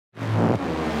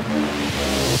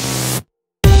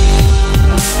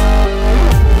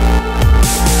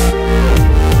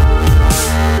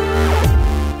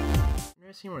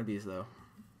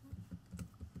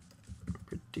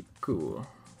Cool.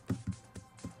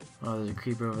 Oh, there's a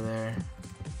creeper over there.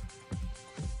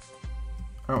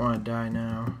 I don't want to die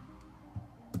now.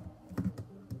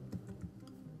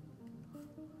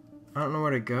 I don't know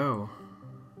where to go.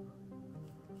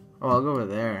 Oh, I'll go over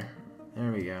there.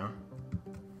 There we go.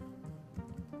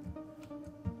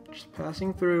 Just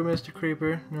passing through, Mr.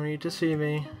 Creeper. No need to see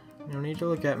me. No need to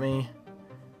look at me.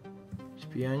 Just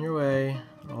be on your way.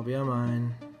 I'll be on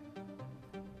mine.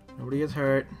 Nobody gets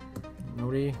hurt.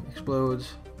 Nobody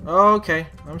explodes. Oh, okay.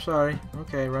 I'm sorry.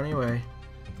 Okay, running away.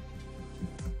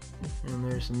 And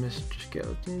there's some Mr.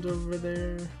 Skeletons over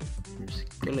there. There's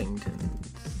skeletons.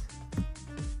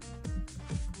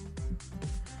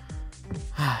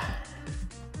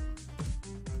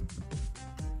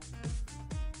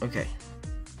 Okay.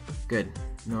 Good.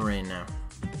 No rain now.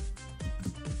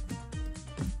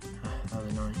 That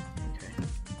was annoying. Okay.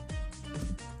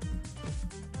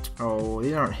 Oh,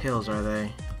 these aren't hills, are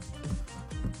they?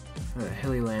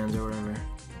 Hilly lands or whatever.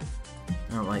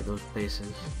 I don't like those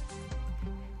places.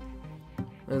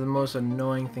 They're the most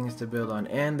annoying things to build on,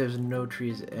 and there's no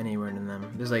trees anywhere in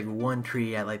them. There's like one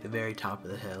tree at like the very top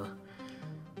of the hill.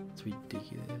 It's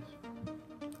ridiculous.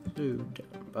 So dumb,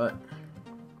 but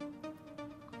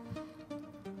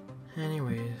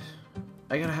anyways,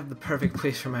 I gotta have the perfect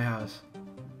place for my house.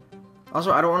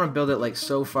 Also, I don't want to build it like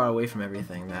so far away from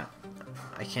everything that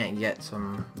I can't get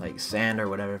some like sand or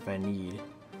whatever if I need.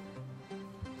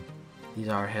 These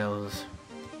are hills.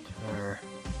 Sure.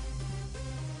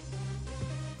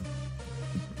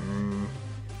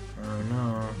 Oh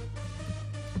no.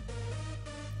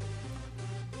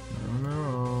 Oh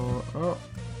no. Oh.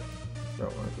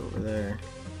 Don't want to go over there.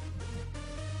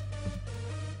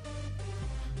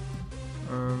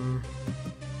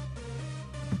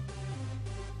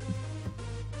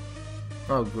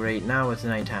 Oh great, now it's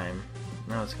nighttime.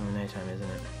 Now it's coming nighttime, isn't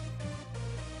it?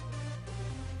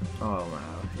 Oh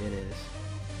wow, it is.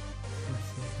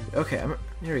 Okay,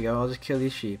 here we go, I'll just kill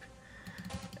these sheep.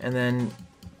 And then,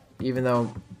 even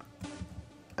though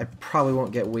I probably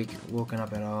won't get woken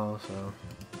up at all, so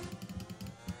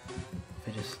if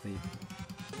I just sleep.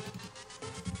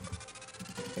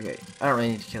 Okay, I don't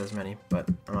really need to kill as many, but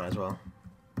I might as well,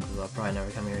 because I'll probably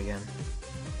never come here again.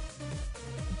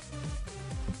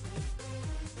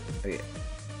 Okay.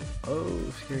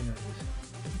 Oh, scary noises.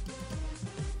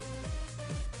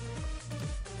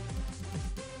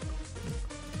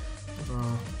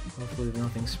 Oh, hopefully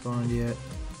nothing spawned yet.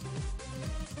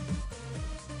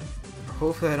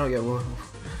 Hopefully I don't get woke.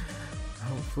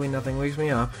 Hopefully nothing wakes me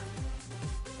up.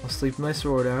 I'll sleep my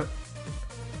sword out.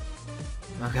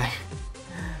 Okay.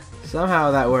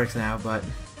 Somehow that works now, but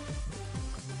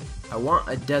I want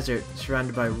a desert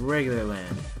surrounded by regular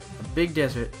land. A big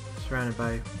desert surrounded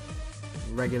by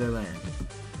regular land.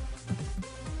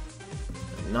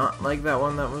 Not like that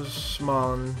one that was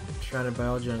small and surrounded by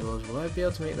all jungles. Will I be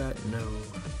able to make that? No.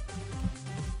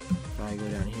 If I go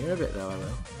down here a bit though, I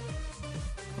will.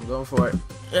 I'm going for it.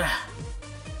 Yeah.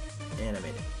 And I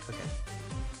made it. Okay.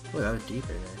 Oh, that was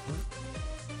deeper there.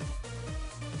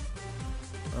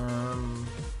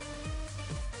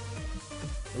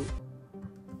 Ooh.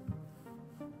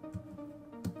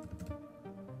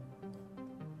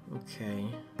 Okay.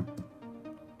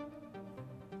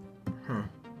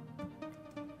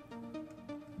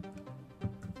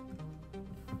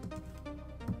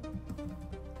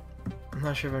 I'm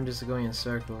not sure if I'm just going in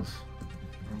circles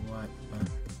or what, but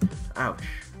ouch.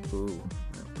 Ooh,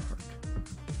 that hurt.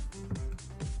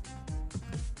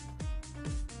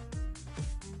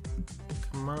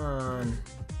 Come on.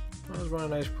 That was one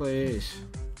nice place.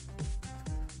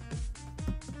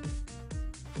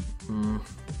 Not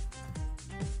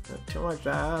too much to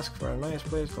ask for a nice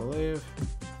place to live.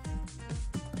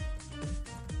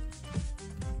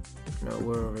 No,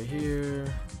 we're over here.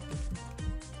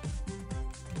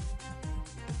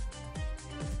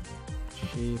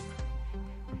 Sheep.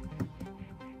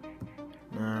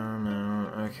 No.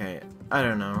 Okay, I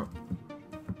don't know.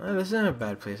 This isn't a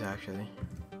bad place actually.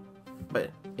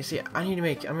 But you see, I'm gonna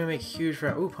make huge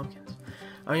ooh, pumpkins.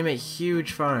 I'm gonna make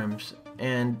huge farms,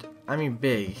 and I mean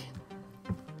big.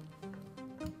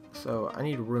 So I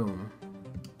need room.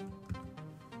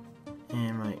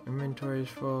 And my inventory is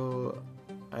full.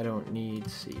 I don't need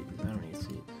seeds. I don't need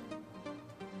seeds.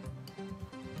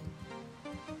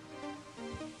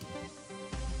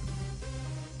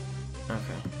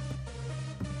 Okay.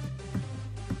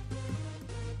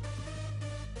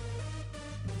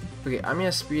 Okay, I'm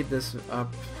gonna speed this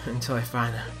up until I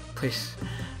find a place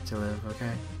to live,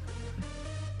 okay?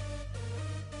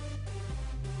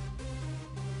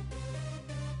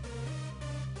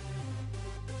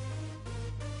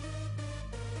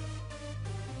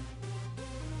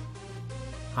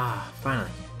 Ah,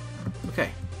 finally. Okay.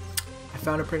 I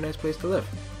found a pretty nice place to live.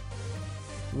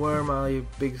 Where my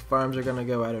big farms are gonna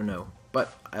go, I don't know.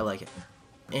 But I like it.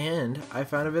 And I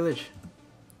found a village.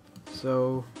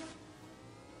 So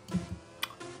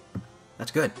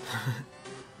that's good.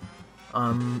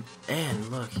 And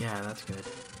look, yeah, that's good.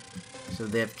 So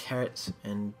they have carrots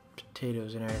and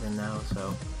potatoes and everything now,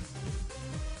 so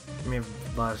we have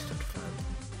a lot of stuff to farm.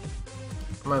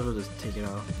 Might as well just take it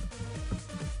all.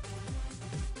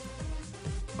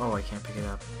 Oh, I can't pick it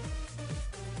up.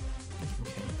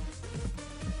 Okay.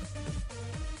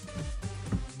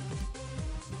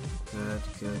 Good,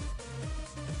 good.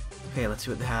 Okay, let's see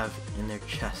what they have in their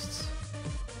chests.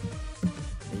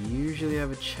 They usually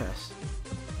have a chest.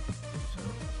 So,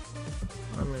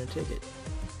 I'm gonna take it.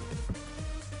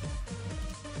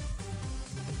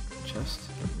 Chest?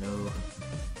 No.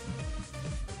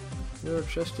 No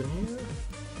chest in here?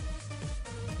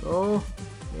 Oh,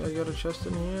 yeah, I got a chest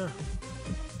in here.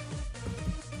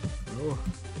 Oh.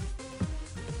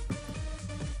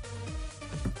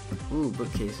 Ooh,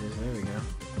 bookcases. There we go.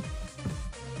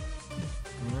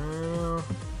 No.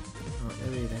 Not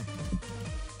there either.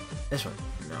 This one.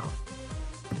 No.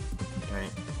 Darn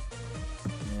it.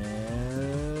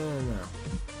 No.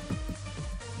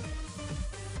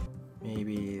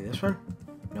 Maybe this one?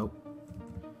 Nope.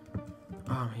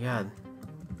 Oh my god.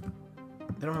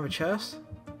 They don't have a chest?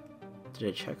 Did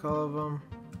I check all of them?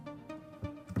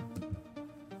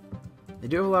 They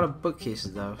do have a lot of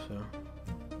bookcases though, so.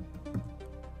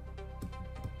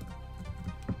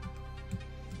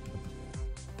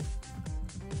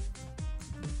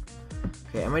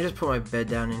 Okay, I might just put my bed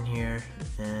down in here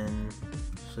and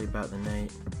sleep out the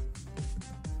night.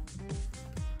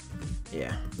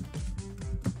 Yeah.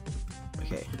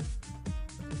 Okay.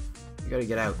 You gotta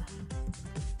get out.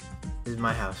 This is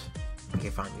my house. Okay,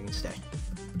 fine, you can stay.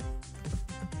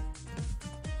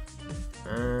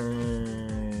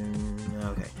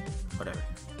 Okay, whatever.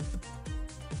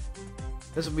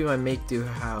 This will be my make-do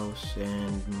house,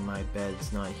 and my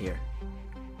bed's not here.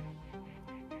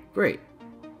 Great.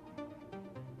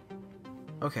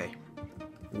 Okay.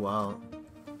 Well,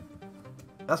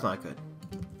 that's not good.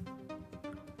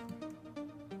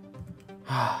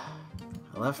 I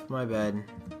left my bed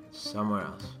somewhere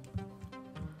else.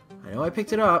 I know I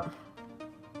picked it up,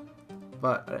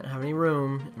 but I didn't have any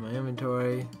room in my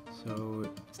inventory, so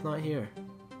it's not here.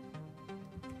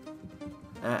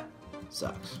 That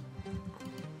sucks.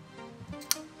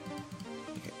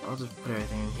 Okay, I'll just put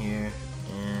everything in here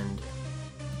and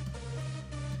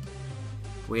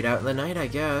wait out the night, I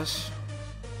guess.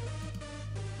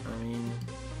 I mean,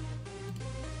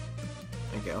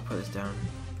 okay, I'll put this down.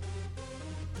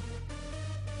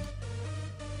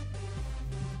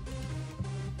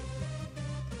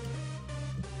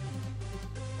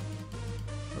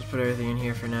 Let's put everything in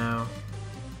here for now.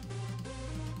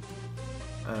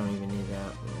 I don't even need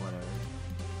that, but whatever.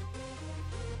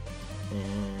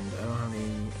 And I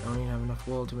don't even have enough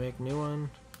wool to make a new one.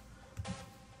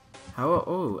 How?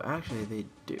 Oh, actually they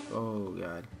do. Oh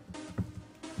god.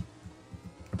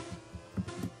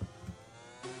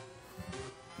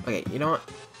 Okay, you know what?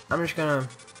 I'm just gonna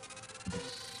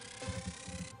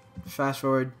fast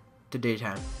forward to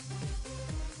daytime.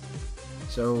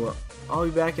 So I'll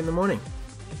be back in the morning.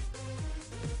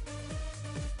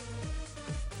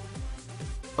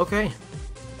 Okay.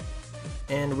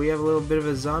 And we have a little bit of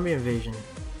a zombie invasion.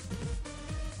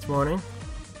 It's morning.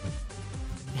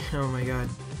 Oh my god.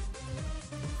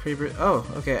 Creeper. Oh,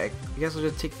 okay. I guess I'll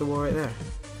just take the wall right there.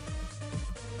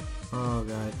 Oh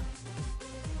god.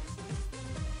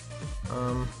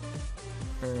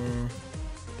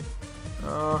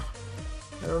 Oh,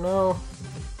 I don't know.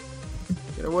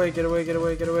 Get away, get away, get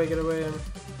away, get away, get away.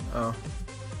 Oh.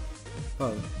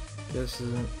 Oh, this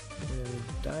isn't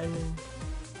a diamond.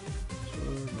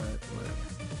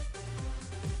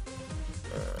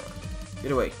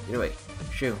 Get away, get away.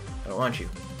 Shoo, I don't want you.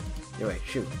 Get away,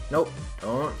 shoo. Nope,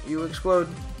 don't you explode.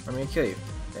 I'm gonna kill you.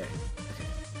 There,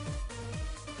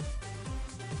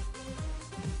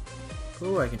 okay.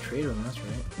 Ooh, I can trade with him, that's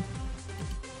right.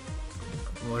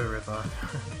 What a ripoff.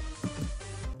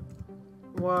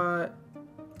 What?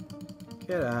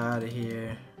 Get out of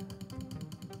here.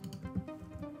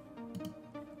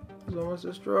 It's almost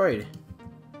destroyed.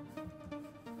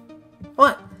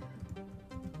 What?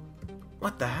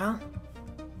 What the hell?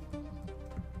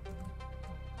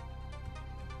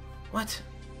 What?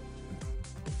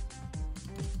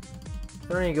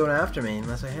 They're not even going after me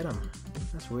unless I hit them.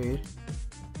 That's weird.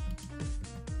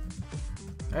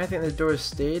 I don't think the door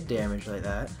stayed damaged like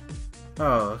that.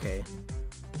 Oh, okay.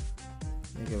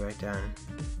 Let me go back down.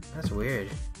 That's weird.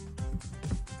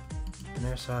 I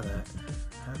never saw that.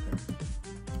 happened?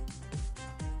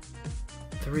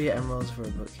 3 emeralds for a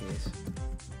bookcase.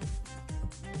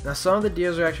 Now some of the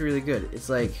deals are actually really good. It's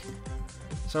like,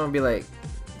 some would be like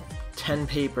 10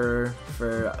 paper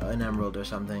for an emerald or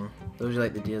something. Those are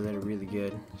like the deals that are really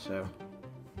good, so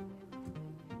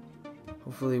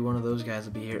hopefully one of those guys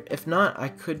will be here. If not, I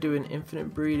could do an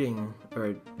infinite breeding,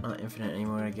 or not infinite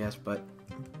anymore, I guess, but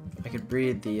I could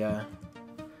breed the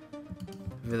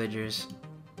villagers.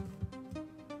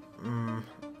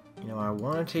 You know, I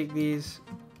want to take these.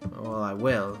 Well, I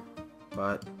will,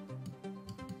 but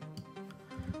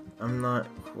I'm not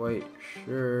quite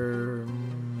sure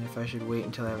if I should wait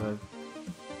until I have a...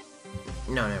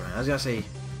 No, never mind. I was gonna say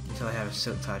until I have a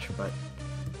silk touch, but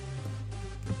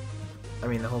I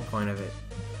mean the whole point of it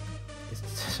is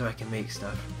so I can make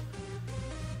stuff.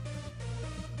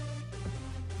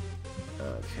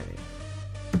 Okay.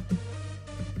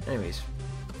 Anyways,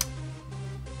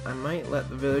 I might let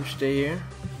the village stay here,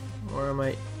 or I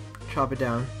might chop it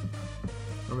down,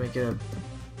 or make it a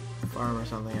farm or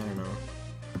something, I don't know.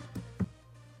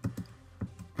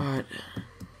 But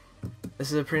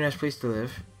this is a pretty nice place to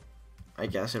live. I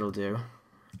guess it'll do.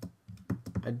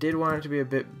 I did want it to be a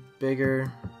bit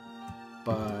bigger,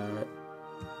 but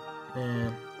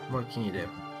what can you do?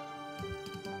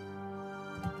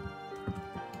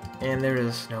 And there is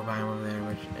a snow biome over there,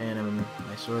 which, and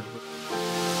my sword.